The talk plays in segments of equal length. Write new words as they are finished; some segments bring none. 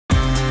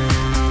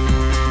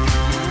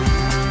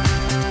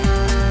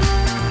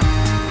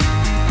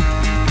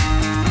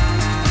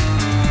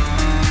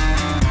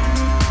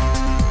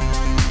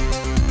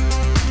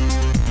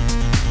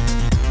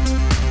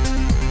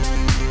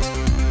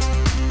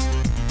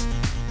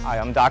Hi,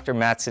 I'm Dr.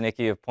 Matt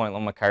Sinicki of Point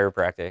Loma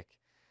Chiropractic.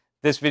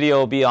 This video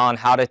will be on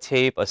how to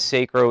tape a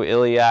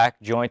sacroiliac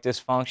joint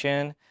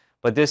dysfunction,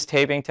 but this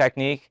taping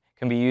technique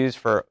can be used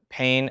for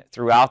pain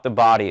throughout the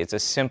body. It's a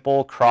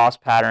simple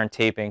cross-pattern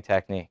taping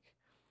technique.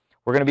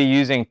 We're going to be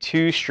using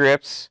 2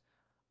 strips,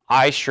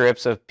 eye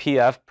strips of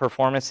PF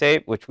performance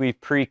tape, which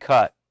we've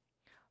pre-cut.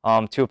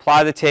 To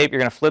apply the tape, you're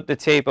going to flip the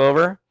tape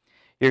over.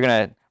 You're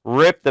going to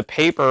rip the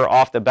paper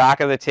off the back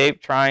of the tape,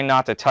 trying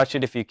not to touch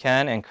it if you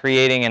can, and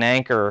creating an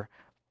anchor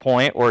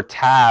point or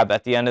tab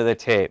at the end of the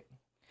tape.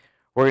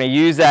 We're going to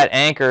use that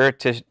anchor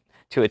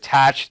to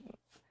attach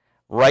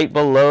right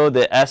below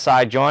the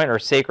SI joint or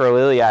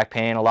sacroiliac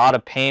pain. A lot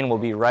of pain will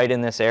be right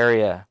in this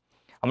area.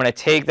 I'm going to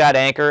take that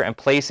anchor and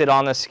place it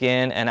on the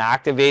skin and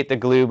activate the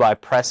glue by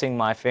pressing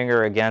my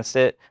finger against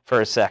it for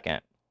a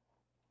second.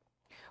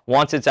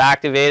 Once it's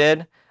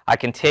activated, I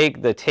can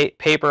take the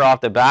paper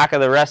off the back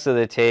of the rest of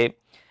the tape,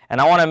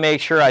 and I want to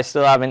make sure I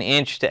still have an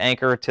inch to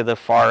anchor to the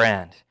far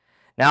end.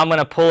 Now I'm going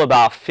to pull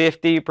about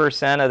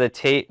 50% of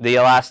the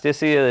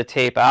elasticity of the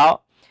tape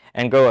out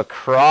and go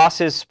across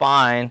his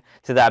spine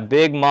to that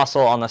big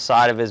muscle on the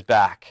side of his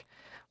back.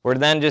 We're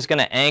then just going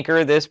to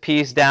anchor this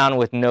piece down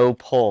with no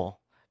pull.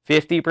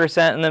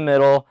 50% in the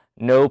middle,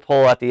 no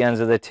pull at the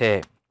ends of the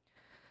tape.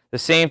 The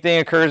same thing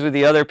occurs with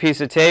the other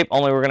piece of tape,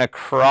 only we're going to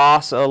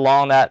cross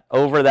along that,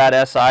 over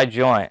that SI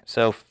joint.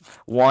 So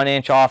 1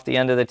 inch off the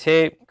end of the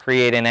tape,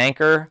 create an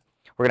anchor.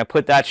 We're going to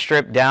put that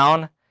strip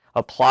down,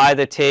 apply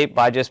the tape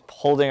by just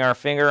holding our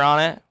finger on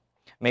it.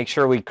 Make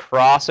sure we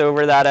cross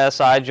over that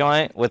SI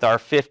joint with our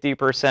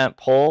 50%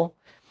 pull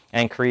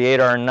and create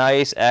our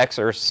nice X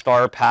or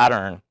star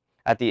pattern.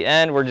 At the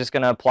end, we're just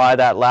going to apply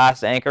that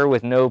last anchor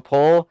with no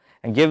pull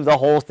and give the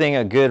whole thing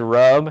a good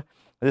rub.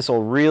 This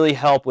will really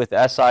help with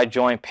SI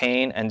joint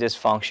pain and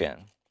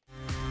dysfunction.